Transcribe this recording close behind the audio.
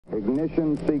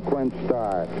Ignition sequence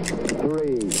start.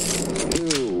 3,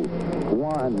 2,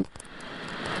 1.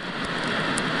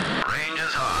 Range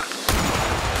is hot.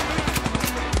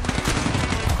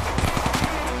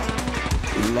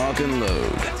 Lock and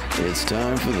load. It's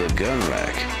time for the Gun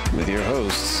Rack with your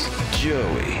hosts,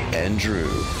 Joey and Drew.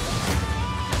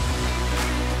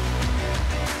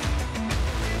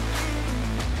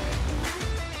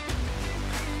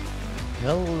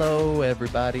 Hello,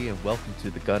 everybody, and welcome to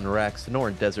the Gun Rack,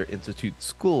 Sonoran Desert Institute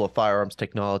School of Firearms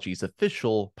Technology's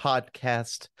official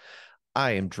podcast.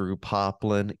 I am Drew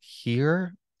Poplin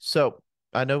here. So,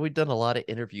 I know we've done a lot of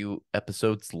interview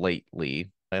episodes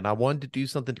lately, and I wanted to do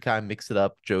something to kind of mix it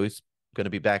up. Joey's going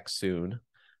to be back soon.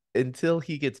 Until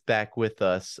he gets back with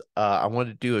us, I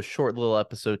wanted to do a short little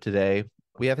episode today.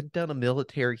 We haven't done a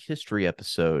military history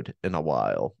episode in a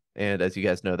while, and as you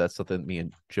guys know, that's something me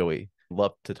and Joey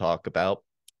love to talk about.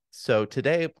 So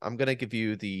today I'm going to give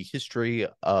you the history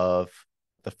of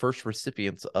the first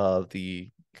recipients of the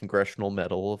Congressional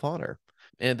Medal of Honor.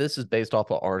 And this is based off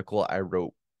an article I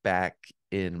wrote back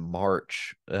in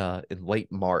March, in late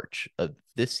March of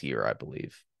this year, I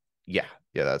believe. Yeah,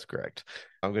 that's correct.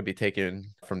 I'm going to be taking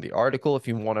from the article. If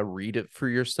you want to read it for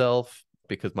yourself,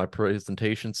 because my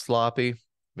presentation's sloppy,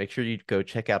 make sure you go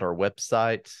check out our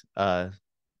website.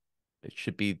 It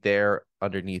should be there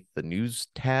underneath the news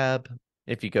tab.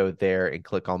 If you go there and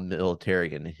click on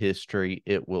military and history,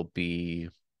 it will be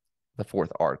the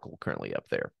fourth article currently up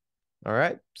there. All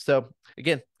right. So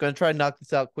again, going to try and knock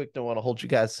this out quick. Don't want to hold you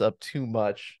guys up too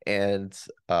much. And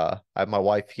I have my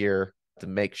wife here to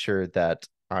make sure that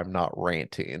I'm not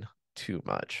ranting too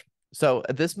much. So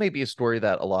this may be a story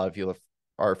that a lot of you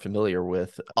are familiar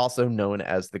with, also known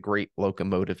as the Great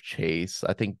Locomotive Chase.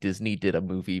 I think Disney did a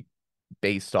movie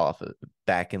based off of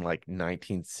back in like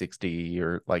 1960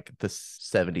 or like the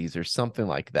 70s or something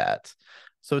like that.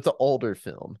 So it's an older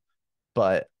film,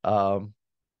 but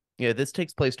this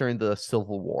takes place during the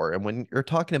Civil War. And when you're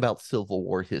talking about Civil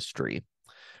War history,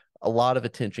 a lot of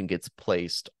attention gets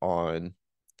placed on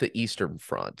the Eastern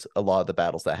Front. A lot of the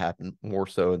battles that happen more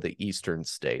so in the eastern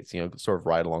states, sort of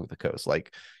right along the coast.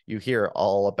 Like you hear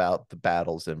all about the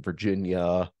battles in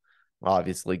Virginia,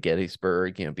 obviously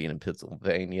Gettysburg, being in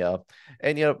Pennsylvania,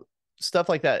 and stuff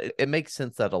like that. It makes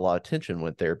sense that a lot of tension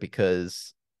went there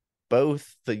because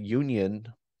both the Union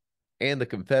and the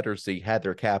Confederacy had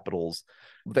their capitals.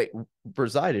 They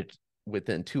resided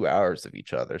within 2 hours of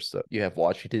each other. So you have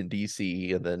Washington,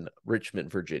 D.C., and then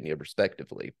Richmond, Virginia,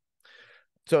 respectively.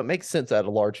 So it makes sense that a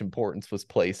large importance was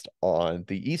placed on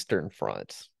the Eastern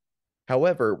Front.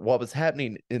 However, what was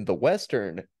happening in the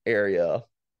Western area,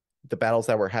 the battles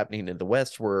that were happening in the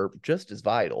West, were just as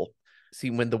vital.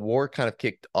 See, when the war kind of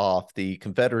kicked off, the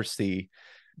Confederacy,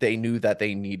 they knew that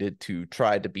they needed to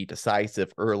try to be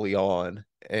decisive early on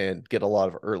and get a lot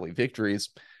of early victories.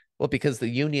 Well, because the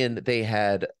Union, they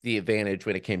had the advantage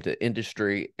when it came to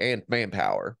industry and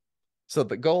manpower. So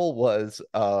the goal was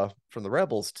from the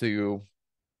rebels to,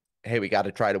 hey, we got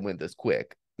to try to win this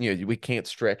quick. We can't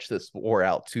stretch this war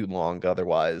out too long.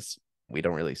 Otherwise, we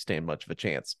don't really stand much of a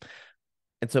chance.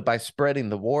 And so by spreading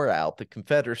the war out, the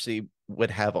Confederacy would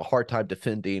have a hard time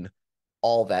defending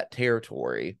all that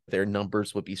territory. Their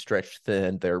numbers would be stretched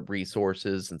thin, their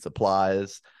resources and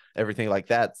supplies, everything like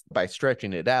that. By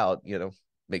stretching it out,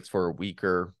 makes for a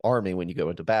weaker army when you go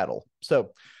into battle.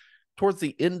 So towards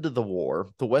the end of the war,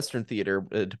 the Western Theater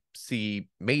would see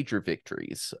major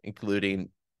victories, including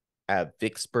at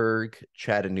Vicksburg,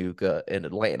 Chattanooga, and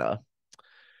Atlanta.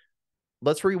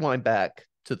 Let's rewind back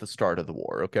to the start of the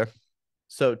war, okay?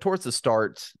 So towards the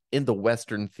start, in the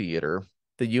Western Theater,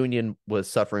 the Union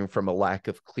was suffering from a lack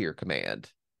of clear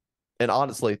command. And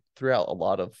honestly, throughout a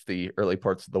lot of the early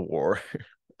parts of the war,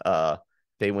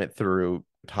 they went through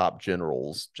top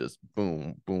generals just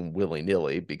boom, boom,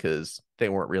 willy-nilly because they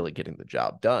weren't really getting the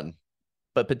job done.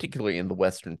 But particularly in the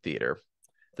Western Theater,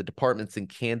 the departments in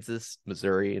Kansas,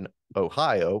 Missouri, and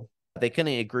Ohio, they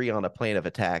couldn't agree on a plan of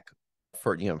attack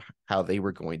for, how they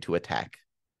were going to attack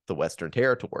the Western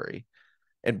Territory.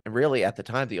 And really, at the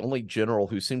time, the only general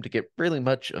who seemed to get really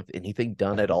much of anything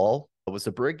done at all was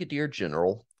a brigadier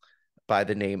general by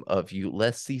the name of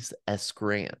Ulysses S.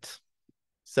 Grant.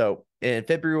 So in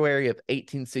February of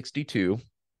 1862,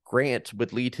 Grant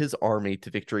would lead his army to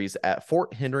victories at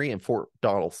Fort Henry and Fort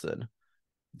Donelson.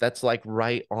 That's like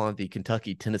right on the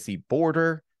Kentucky-Tennessee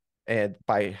border. And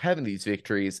by having these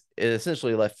victories, it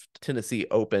essentially left Tennessee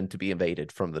open to be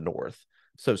invaded from the north.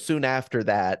 So soon after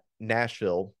that,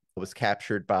 Nashville was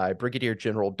captured by Brigadier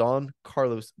General Don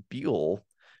Carlos Buell,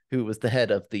 who was the head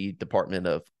of the Department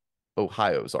of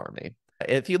Ohio's army.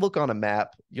 If you look on a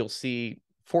map, you'll see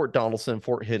Fort Donelson,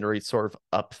 Fort Henry sort of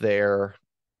up there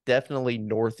definitely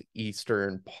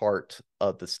northeastern part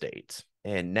of the state.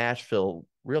 And Nashville,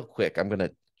 real quick, I'm going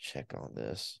to check on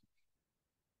this.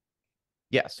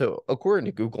 Yeah, so according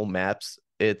to Google Maps,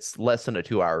 it's less than a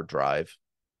 2-hour drive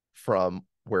from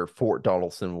where Fort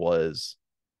Donelson was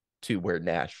to where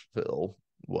Nashville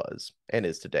was and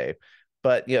is today.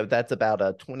 But, that's about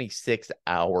a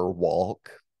 26-hour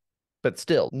walk, but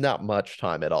still not much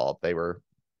time at all.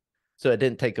 So it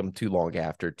didn't take them too long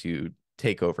after to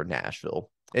take over Nashville.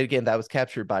 And again, that was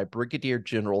captured by Brigadier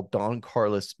General Don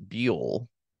Carlos Buell,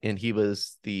 and he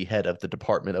was the head of the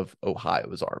Department of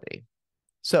Ohio's Army.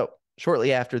 So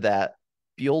shortly after that,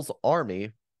 Buell's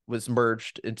army was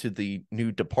merged into the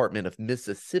new Department of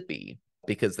Mississippi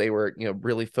because they were,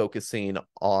 really focusing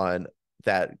on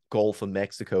that Gulf of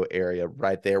Mexico area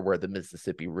right there where the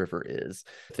Mississippi River is.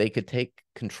 If they could take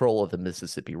control of the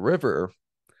Mississippi River,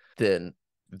 then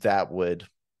that would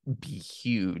be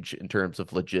huge in terms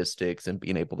of logistics and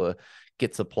being able to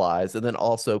get supplies, and then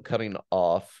also cutting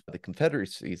off the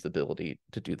Confederacy's ability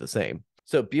to do the same.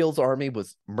 So Buell's army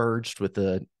was merged with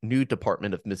the new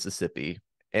Department of Mississippi.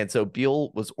 And so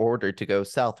Buell was ordered to go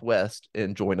southwest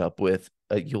and join up with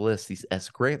Ulysses S.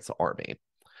 Grant's army.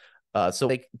 So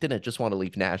they didn't just want to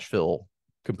leave Nashville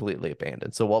completely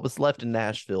abandoned. So what was left in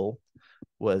Nashville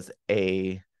was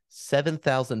a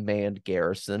 7,000-man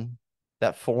garrison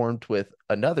that formed with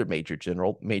another Major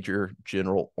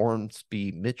General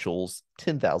Ormsby Mitchell's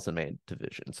 10,000-man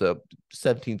division. So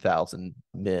 17,000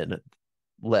 men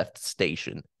left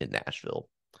stationed in Nashville.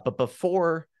 But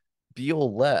before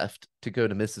Buell left to go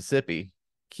to Mississippi,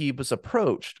 he was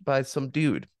approached by some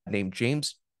dude named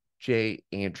James J.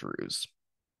 Andrews.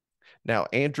 Now,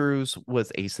 Andrews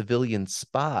was a civilian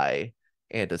spy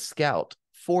and a scout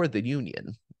for the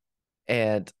Union.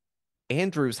 And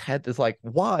Andrews had this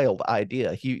wild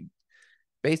idea. He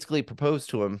basically proposed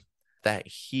to him that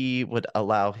he would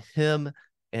allow him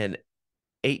and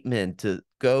 8 men to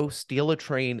go steal a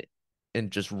train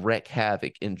and just wreak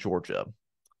havoc in Georgia,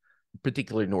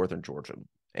 particularly northern Georgia.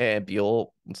 And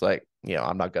Buell was like,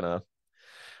 I'm not gonna,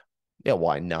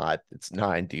 why not? It's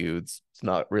 9 dudes. It's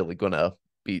not really gonna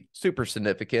be super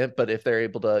significant, but if they're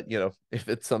able to, if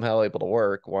it's somehow able to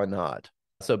work, why not?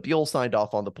 So Buell signed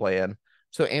off on the plan.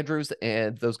 So Andrews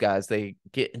and those guys, they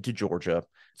get into Georgia,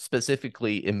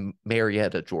 specifically in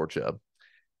Marietta, Georgia.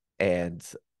 And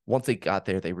once they got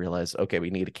there, they realized, okay, we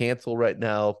need to cancel right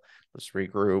now. Let's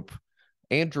regroup.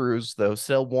 Andrews, though,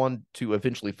 still wanted to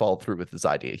eventually follow through with his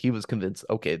idea. He was convinced,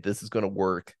 okay, this is going to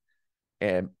work,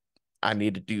 and I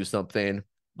need to do something.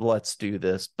 Let's do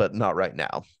this, but not right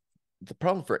now. The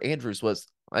problem for Andrews was,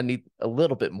 I need a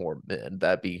little bit more men.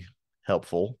 That'd be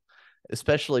helpful,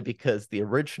 especially because the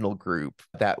original group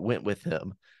that went with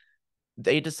him,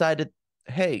 they decided,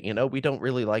 hey, we don't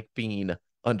really like being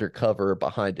undercover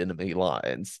behind enemy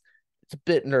lines. It's a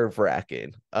bit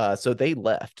nerve-wracking. So they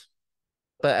left.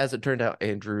 But as it turned out,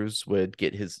 Andrews would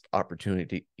get his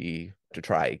opportunity to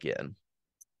try again.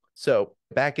 So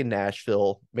back in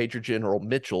Nashville, Major General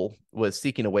Mitchell was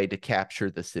seeking a way to capture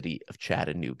the city of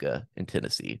Chattanooga in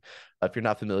Tennessee. If you're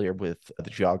not familiar with the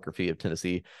geography of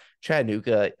Tennessee,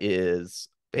 Chattanooga is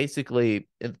basically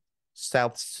in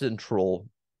south central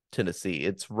Tennessee.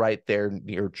 It's right there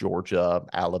near Georgia,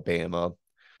 Alabama.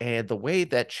 And the way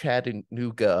that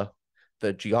Chattanooga,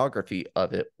 the geography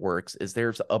of it works, is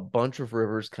there's a bunch of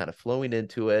rivers kind of flowing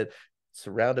into it,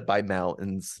 surrounded by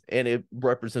mountains, and it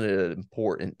represented an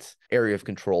important area of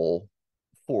control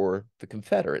for the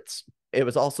Confederates. It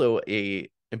was also a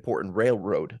important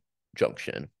railroad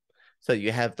junction. So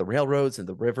you have the railroads and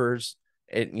the rivers,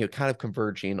 and kind of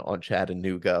converging on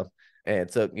Chattanooga. And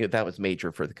so that was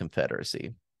major for the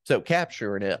Confederacy. So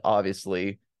capturing it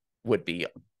obviously would be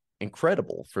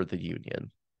incredible for the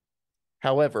Union.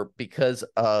 However, because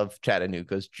of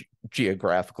Chattanooga's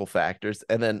geographical factors,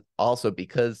 and then also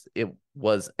because it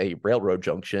was a railroad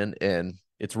junction and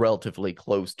it's relatively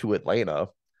close to Atlanta,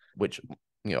 which,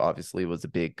 obviously was a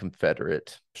big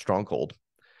Confederate stronghold,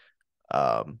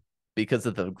 because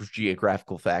of the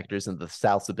geographical factors and the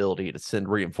South's ability to send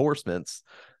reinforcements,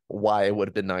 why it would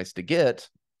have been nice to get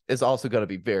is also going to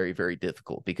be very, very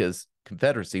difficult, because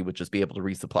Confederacy would just be able to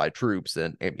resupply troops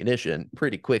and ammunition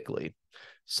pretty quickly.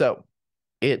 So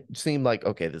it seemed like,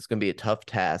 okay, this is going to be a tough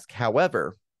task.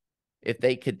 However, if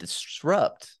they could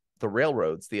disrupt the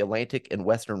railroads, the Atlantic and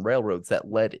Western railroads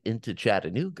that led into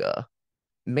Chattanooga,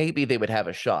 maybe they would have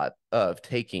a shot of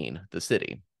taking the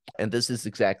city. And this is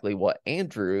exactly what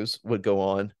Andrews would go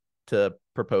on to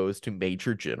propose to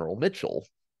Major General Mitchell.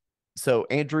 So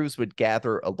Andrews would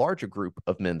gather a larger group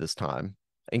of men this time,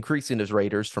 increasing his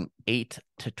raiders from 8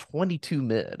 to 22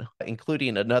 men,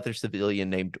 including another civilian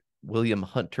named William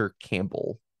Hunter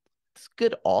Campbell. it's a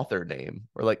good author name,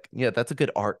 or like, yeah, that's a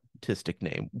good artistic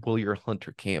name, William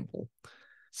Hunter Campbell.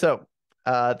 So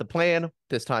the plan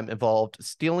this time involved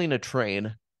stealing a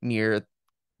train near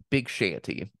Big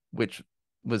Shanty, which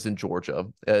was in Georgia,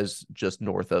 as just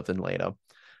north of Atlanta,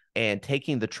 and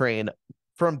taking the train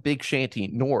from Big Shanty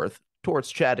north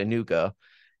towards Chattanooga,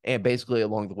 and basically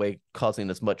along the way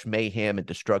causing as much mayhem and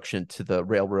destruction to the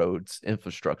railroad's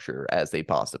infrastructure as they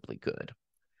possibly could.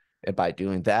 And by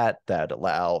doing that, that'd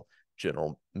allow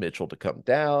General Mitchell to come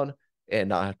down and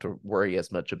not have to worry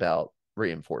as much about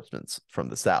reinforcements from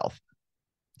the South.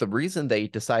 The reason they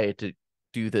decided to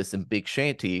do this in Big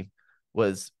Shanty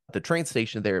was the train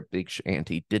station there at Big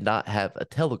Shanty did not have a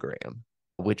telegram,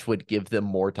 which would give them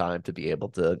more time to be able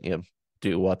to,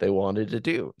 do what they wanted to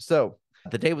do. So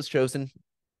the day was chosen,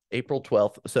 April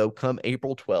 12th. So come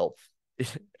April 12th,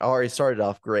 it already started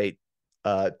off great.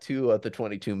 2 of the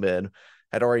 22 men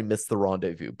had already missed the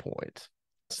rendezvous point.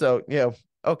 So,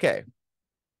 okay,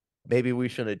 maybe we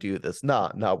shouldn't do this. No,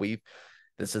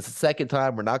 this is the second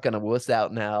time. We're not going to wuss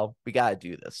out now. We got to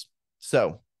do this.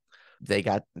 So they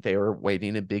were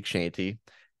waiting in Big Shanty,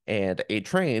 and a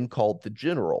train called the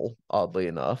General, oddly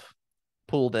enough,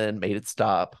 pulled in, made it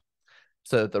stop.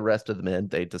 So the rest of the men,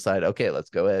 they decided, okay, let's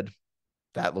go ahead.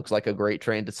 That looks like a great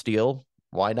train to steal.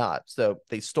 Why not? So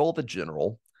they stole the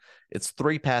General. It's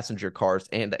 3 passenger cars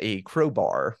and a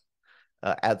crowbar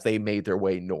as they made their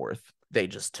way north. They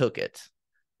just took it.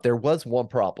 There was one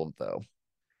problem, though.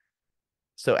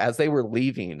 So as they were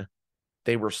leaving,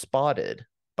 they were spotted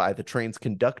by the train's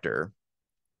conductor.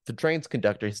 The train's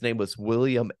conductor, his name was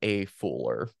William A.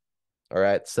 Fuller. All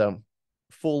right. So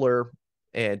Fuller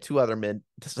and 2 other men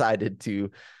decided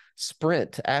to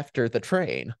sprint after the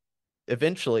train.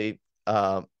 Eventually,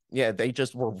 they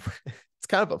just were. It's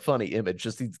kind of a funny image,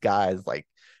 just these guys like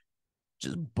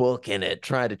just booking it,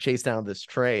 trying to chase down this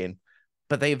train.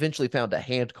 But they eventually found a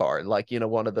handcar, like,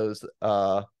 one of those,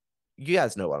 you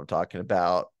guys know what I'm talking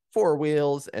about, 4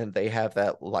 wheels, and they have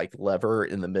that like lever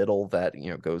in the middle that,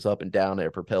 goes up and down and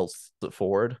it propels it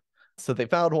forward. So they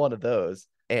found one of those.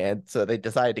 And so they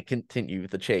decided to continue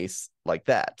the chase like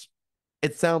that.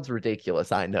 It sounds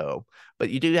ridiculous, I know, but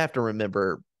you do have to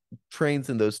remember trains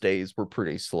in those days were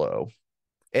pretty slow.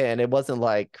 And it wasn't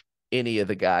like any of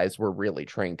the guys were really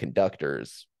trained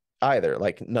conductors either,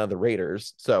 like none of the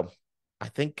raiders. So I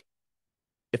think,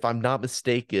 if I'm not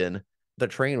mistaken, the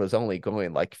train was only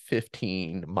going like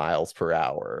 15 miles per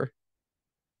hour.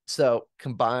 So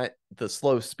combine the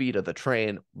slow speed of the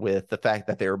train with the fact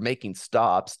that they were making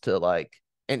stops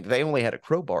and they only had a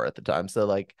crowbar at the time. So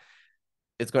like,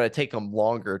 it's going to take them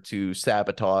longer to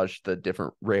sabotage the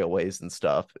different railways and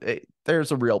stuff.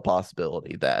 There's a real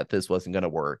possibility that this wasn't going to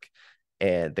work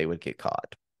and they would get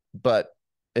caught, but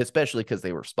especially because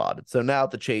they were spotted. So now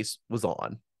the chase was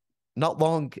on. Not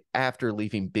long after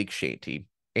leaving Big Shanty,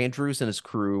 Andrews and his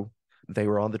crew, they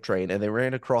were on the train and they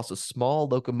ran across a small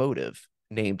locomotive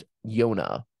named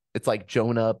Yonah. It's like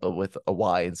Jonah, but with a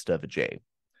Y instead of a J.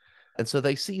 And so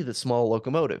they see the small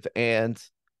locomotive, and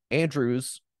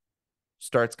Andrews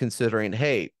starts considering,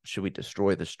 hey, should we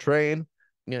destroy this train?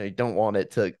 You don't want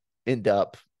it to end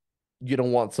up, you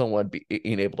don't want someone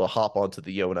being able to hop onto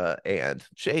the Yonah and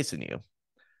chasing you.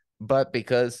 But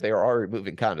because they were already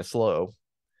moving kind of slow,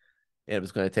 and it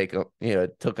was going to take,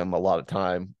 it took them a lot of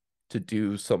time to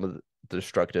do some of the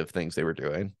destructive things they were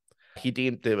doing, he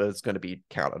deemed it was going to be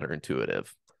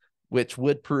counterintuitive, which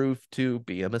would prove to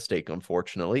be a mistake,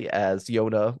 unfortunately, as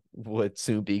Yonah would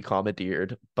soon be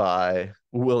commandeered by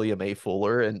William A.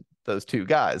 Fuller and those 2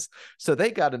 guys. So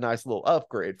they got a nice little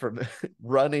upgrade from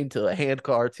running to a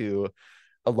handcar to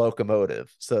a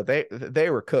locomotive. So they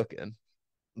were cooking.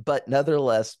 But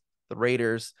nevertheless, the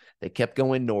Raiders, they kept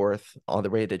going north on the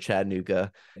way to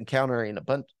Chattanooga, encountering a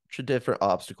bunch of different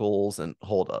obstacles and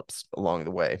holdups along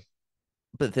the way.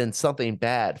 But then something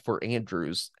bad for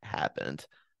Andrews happened.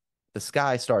 The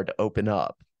sky started to open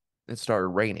up. It started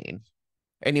raining.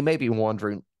 And you may be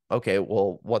wondering, okay,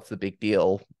 well, what's the big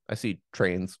deal? I see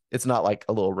trains. It's not like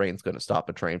a little rain's going to stop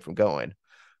a train from going.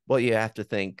 Well, you have to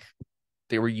think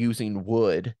they were using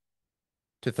wood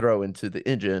to throw into the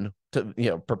engine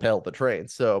to, propel the train.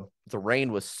 So the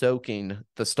rain was soaking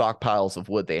the stockpiles of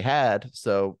wood they had.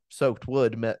 So soaked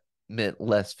wood meant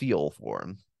less fuel for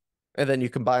them. And then you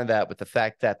combine that with the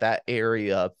fact that that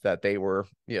area that they were,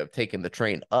 taking the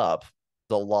train up,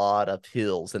 a lot of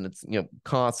hills, and it's,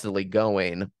 constantly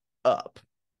going up.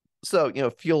 So,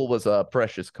 fuel was a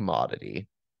precious commodity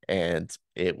and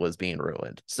it was being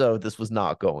ruined. So this was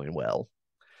not going well.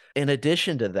 In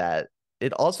addition to that,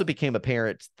 it also became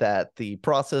apparent that the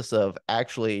process of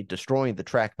actually destroying the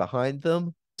track behind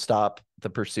them stop the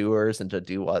pursuers and to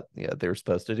do what they were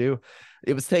supposed to do.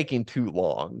 It was taking too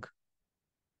long.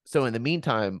 So in the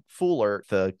meantime, Fuller,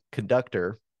 the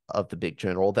conductor of the big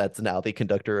general, that's now the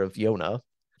conductor of Yonah,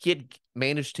 he had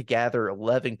managed to gather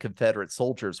 11 Confederate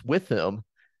soldiers with him,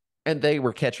 and they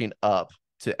were catching up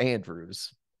to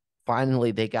Andrews.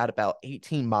 Finally, they got about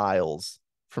 18 miles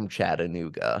from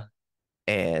Chattanooga,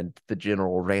 and the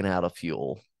general ran out of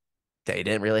fuel. They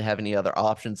didn't really have any other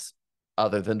options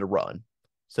other than to run.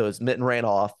 So as Mitten ran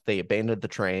off, they abandoned the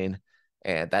train,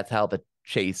 and that's how the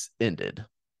chase ended.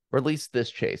 Or at least this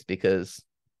chase, because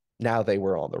now they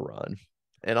were on the run.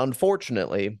 And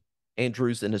unfortunately,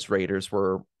 Andrews and his raiders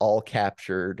were all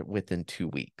captured within 2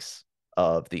 weeks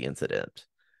of the incident.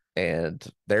 And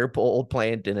their bold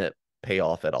plan didn't pay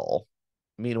off at all.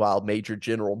 Meanwhile, Major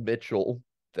General Mitchell,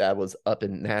 that was up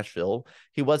in Nashville,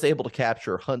 he was able to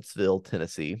capture Huntsville,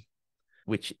 Tennessee,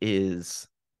 which is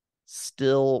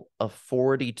still a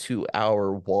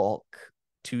 42-hour walk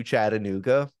to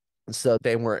Chattanooga. So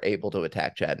they weren't able to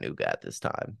attack Chattanooga at this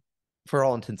time. For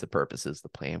all intents and purposes, the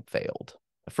plan failed.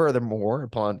 Furthermore,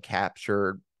 upon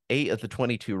capture, 8 of the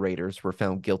 22 raiders were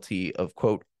found guilty of,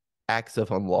 quote, acts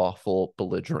of unlawful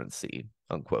belligerency,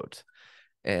 unquote,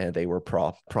 and they were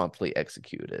promptly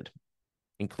executed,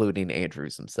 including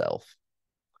Andrews himself.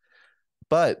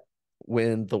 But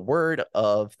when the word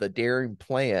of the daring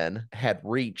plan had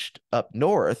reached up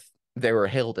north, they were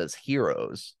hailed as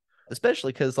heroes,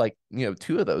 especially because,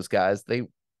 2 of those guys,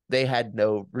 they had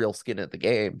no real skin in the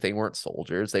game. They weren't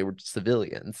soldiers, they were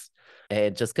civilians.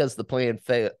 And just because the plan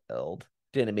failed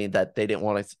didn't mean that they didn't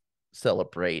want to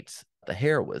celebrate the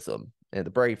heroism and the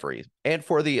bravery. And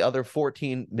for the other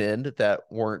 14 men that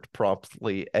weren't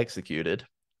promptly executed,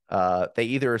 they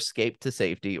either escaped to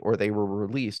safety or they were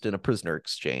released in a prisoner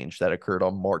exchange that occurred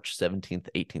on March 17th,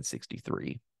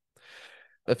 1863.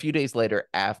 A few days later,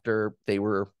 after they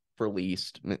were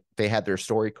released, they had their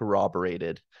story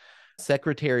corroborated.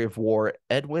 Secretary of War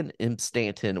Edwin M.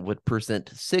 Stanton would present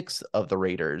 6 of the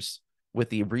raiders with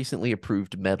the recently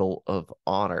approved Medal of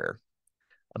Honor.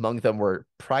 Among them were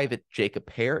Private Jacob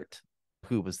Parrott,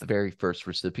 who was the very first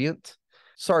recipient,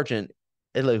 Sergeant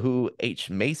Elihu H.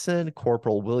 Mason,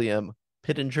 Corporal William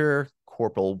Pittenger,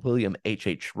 Corporal William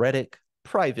H. Reddick,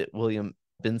 Private William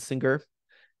Bensinger,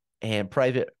 and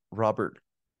Private Robert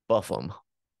Buffum.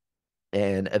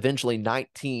 And eventually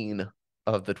 19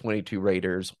 of the 22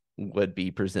 raiders would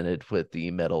be presented with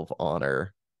the Medal of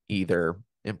Honor, either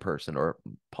in person or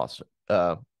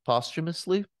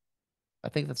posthumously. I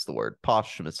think that's the word,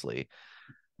 posthumously.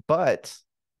 But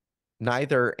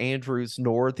neither Andrews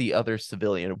nor the other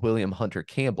civilian, William Hunter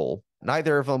Campbell,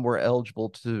 neither of them were eligible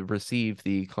to receive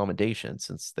the commendation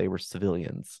since they were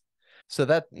civilians. So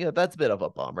that's a bit of a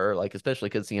bummer, especially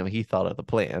because he thought of the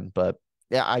plan. But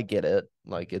yeah, I get it.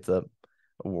 It's a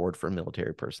award for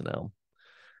military personnel.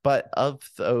 But of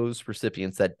those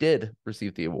recipients that did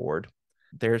receive the award,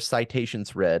 their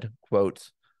citations read,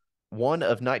 quote, one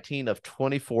of 19 of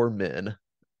 24 men,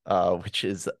 which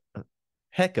is a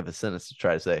heck of a sentence to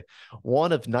try to say,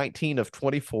 one of 19 of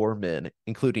 24 men,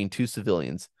 including 2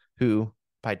 civilians, who,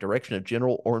 by direction of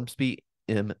General Ormsby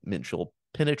M. Minshall,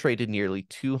 penetrated nearly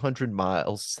 200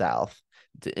 miles south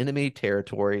to enemy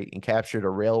territory and captured a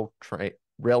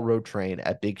railroad train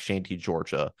at Big Shanty,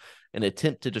 Georgia, an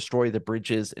attempt to destroy the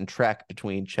bridges and track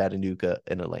between Chattanooga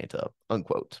and Atlanta,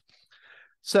 unquote.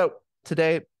 So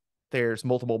today, there's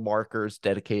multiple markers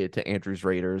dedicated to Andrews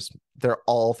Raiders. They're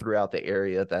all throughout the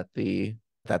area that the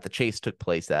chase took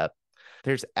place at.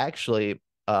 There's actually,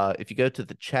 if you go to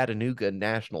the Chattanooga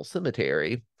National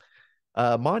Cemetery,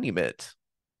 a monument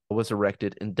was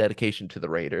erected in dedication to the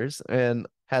Raiders and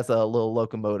has a little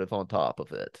locomotive on top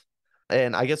of it.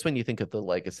 And I guess when you think of the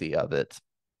legacy of it,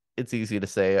 it's easy to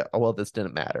say, oh, well, this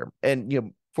didn't matter.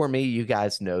 And, for me, you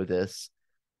guys know this.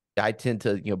 I tend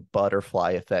to,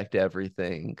 butterfly effect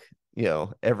everything.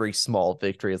 Every small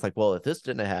victory is well, if this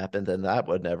didn't happen, then that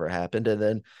would never happen. And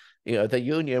then, the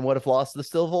Union would have lost the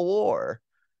Civil War.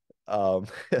 I'm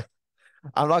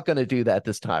not going to do that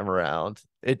this time around.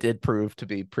 It did prove to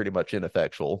be pretty much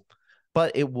ineffectual,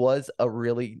 but it was a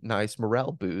really nice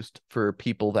morale boost for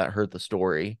people that heard the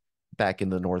story back in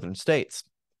the northern states.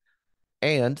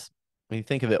 And when you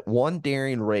think of it, one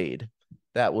daring raid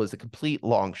that was a complete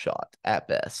long shot at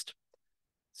best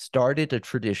started a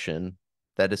tradition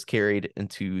that is carried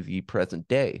into the present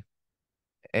day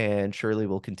and surely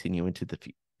will continue into the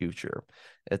future.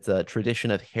 It's a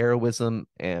tradition of heroism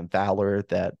and valor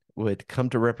that would come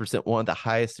to represent one of the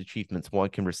highest achievements one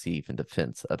can receive in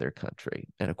defense of their country.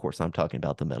 And of course, I'm talking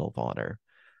about the Medal of Honor.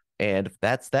 And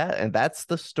that's that. And that's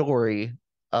the story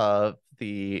of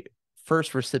the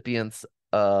first recipients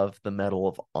of the Medal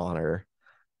of Honor.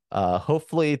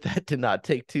 Hopefully that did not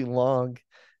take too long.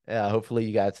 Hopefully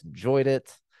you guys enjoyed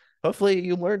it. Hopefully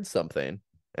you learned something.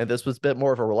 And this was a bit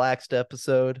more of a relaxed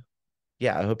episode.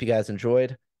 Yeah, I hope you guys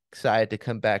enjoyed. Excited to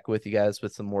come back with you guys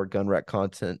with some more gun rack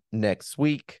content next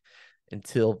week.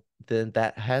 Until then,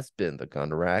 that has been the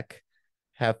Gun Rack.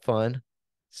 Have fun,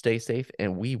 stay safe,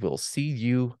 and we will see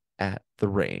you at the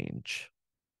range.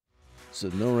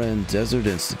 Sonoran Desert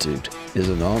Institute is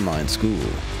an online school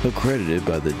accredited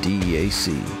by the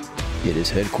DEAC. It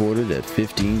is headquartered at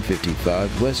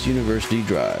 1555 West University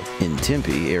Drive in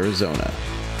Tempe, Arizona.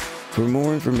 For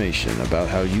more information about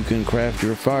how you can craft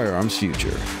your firearms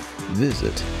future,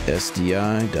 visit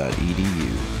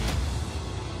sdi.edu.